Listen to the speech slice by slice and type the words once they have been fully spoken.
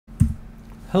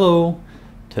Hello,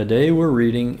 today we're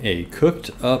reading a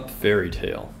cooked up fairy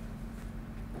tale.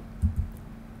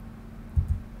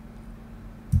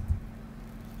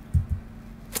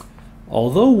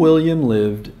 Although William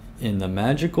lived in the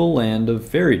magical land of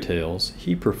fairy tales,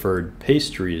 he preferred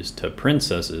pastries to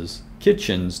princesses,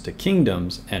 kitchens to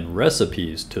kingdoms, and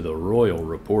recipes to the royal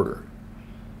reporter.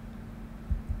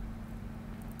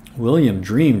 William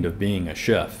dreamed of being a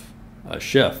chef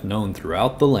known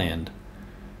throughout the land.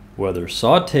 Whether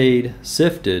sautéed,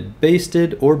 sifted,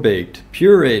 basted, or baked,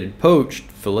 pureed, poached,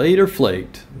 filleted, or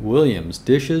flaked, William's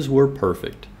dishes were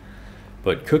perfect.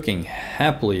 But cooking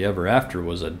happily ever after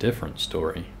was a different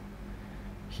story.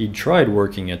 He'd tried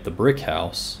working at the brick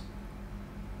house,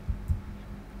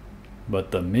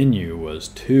 but the menu was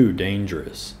too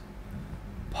dangerous.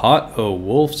 Pot o'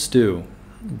 wolf stew.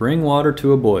 Bring water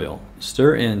to a boil.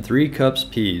 Stir in 3 cups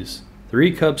peas,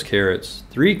 3 cups carrots,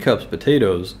 3 cups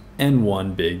potatoes, and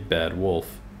 1 big bad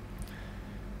wolf.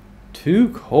 Too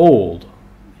cold.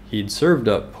 He'd served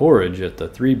up porridge at the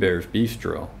Three Bears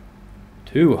Bistro.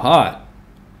 Too hot.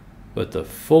 But the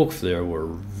folk there were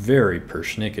very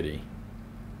persnickety.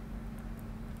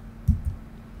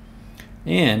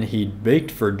 And he'd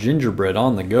baked for gingerbread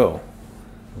on the go.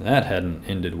 That hadn't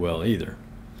ended well either.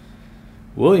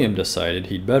 William decided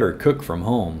he'd better cook from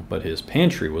home, but his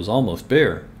pantry was almost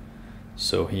bare.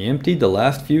 So he emptied the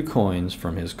last few coins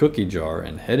from his cookie jar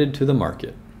and headed to the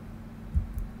market.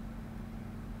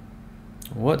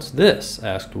 "What's this?"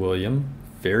 asked William.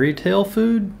 "Fairy tale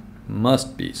food?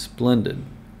 Must be splendid."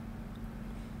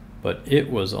 But it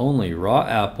was only raw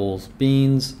apples,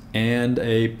 beans, and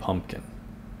a pumpkin.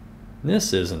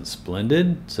 "This isn't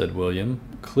splendid," said William.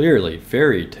 "Clearly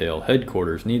Fairy Tale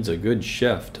headquarters needs a good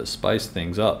chef to spice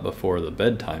things up before the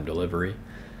bedtime delivery."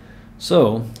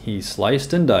 So he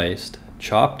sliced and diced,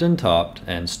 chopped and topped,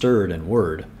 and stirred and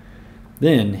whirred.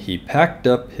 Then he packed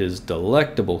up his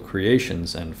delectable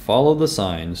creations and followed the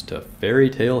signs to Fairy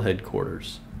Tale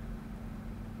headquarters.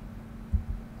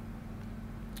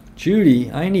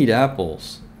 "Judy, I need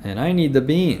apples, and I need the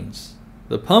beans.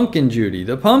 The pumpkin, Judy,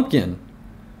 the pumpkin."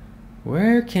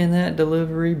 "Where can that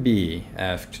delivery be?"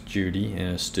 asked Judy in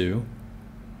a stew.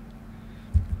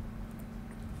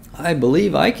 "I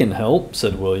believe I can help,"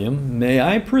 said William. "May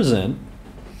I present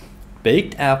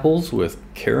baked apples with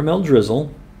caramel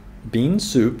drizzle, bean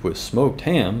soup with smoked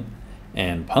ham,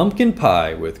 and pumpkin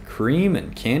pie with cream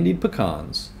and candied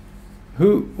pecans?"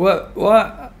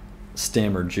 What?"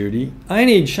 stammered Judy. "I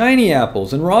need shiny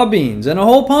apples and raw beans and a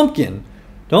whole pumpkin.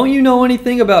 Don't you know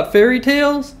anything about fairy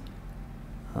tales?"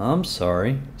 "I'm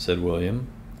sorry," said William.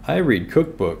 "I read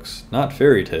cookbooks, not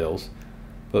fairy tales.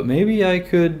 But maybe I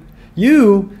could—"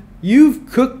 You've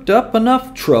cooked up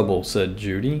enough trouble," said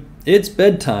Judy. "It's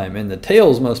bedtime and the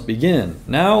tales must begin.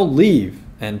 Now leave,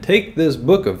 and take this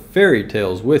book of fairy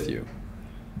tales with you."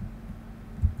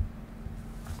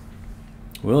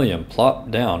 William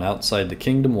plopped down outside the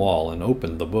kingdom wall and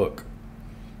opened the book.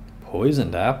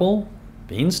 "Poisoned apple?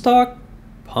 Beanstalk?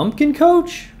 Pumpkin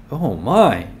coach? Oh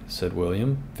my," said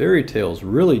William. "Fairy tales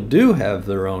really do have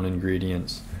their own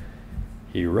ingredients."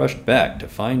 He rushed back to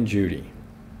find Judy.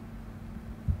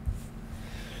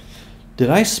 "Did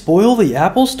I spoil the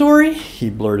apple story?" he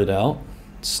blurted out.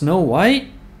 "Snow White?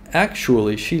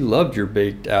 Actually, she loved your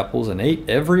baked apples and ate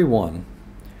every one.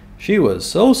 She was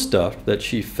so stuffed that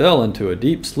she fell into a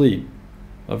deep sleep.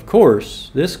 Of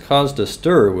course, this caused a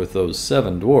stir with those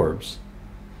 7 dwarves.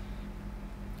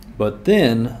 But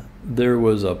then there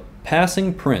was a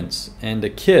passing prince and a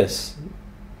kiss.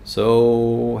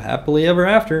 So happily ever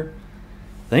after."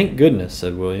 "Thank goodness,"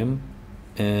 said William.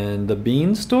 "And the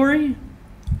bean story?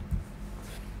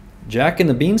 Jack and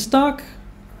the Beanstalk?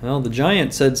 Well, the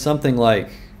giant said something like,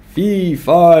 'Fee,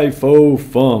 fi, fo,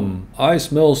 fum, I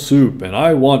smell soup and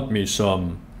I want me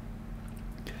some.'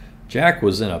 Jack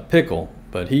was in a pickle,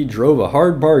 but he drove a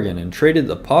hard bargain and traded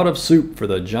the pot of soup for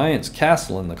the giant's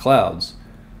castle in the clouds.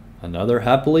 Another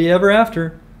happily ever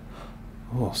after."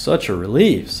 "Oh, such a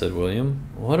relief," said William.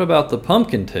 "What about the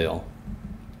pumpkin tale?"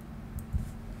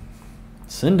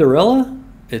 "Cinderella?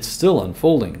 It's still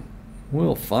unfolding.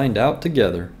 We'll find out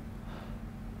together."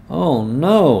 "Oh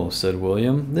no," said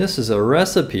William. "This is a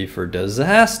recipe for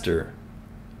disaster."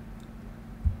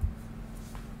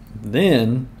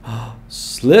 Then,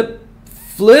 slip,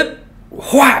 flip,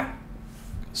 whack,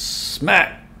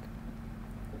 smack.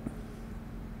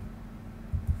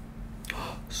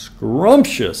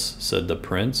 "Scrumptious," said the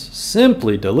prince.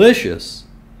 "Simply delicious."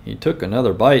 He took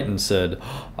another bite and said,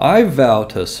 "I vow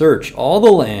to search all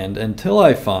the land until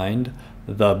I find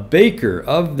the baker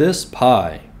of this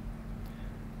pie."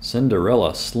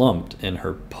 Cinderella slumped in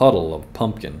her puddle of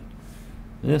pumpkin.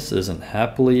 This isn't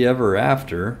happily ever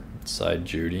after, sighed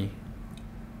Judy.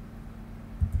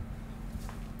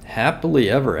 Happily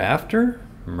ever after?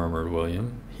 Murmured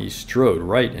William. He strode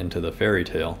right into the fairy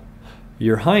tale.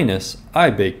 Your Highness, I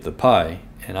baked the pie,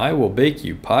 and I will bake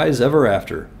you pies ever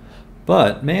after.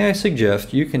 But may I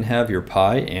suggest you can have your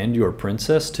pie and your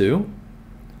princess too?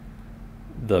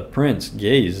 The prince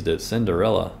gazed at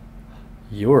Cinderella.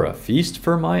 You're a feast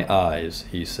for my eyes,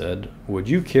 he said. Would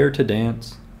you care to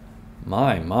dance?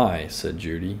 My, said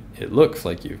Judy. It looks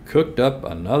like you've cooked up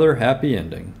another happy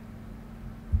ending.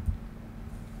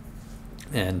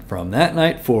 And from that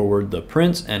night forward, the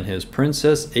prince and his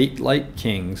princess ate like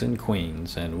kings and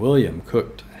queens, and William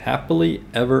cooked happily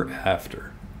ever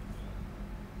after.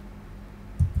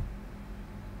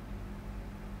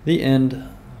 The end.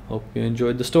 Hope you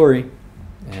enjoyed the story.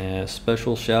 And a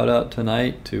special shout out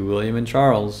tonight to William and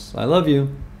Charles. I love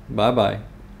you. Bye-bye.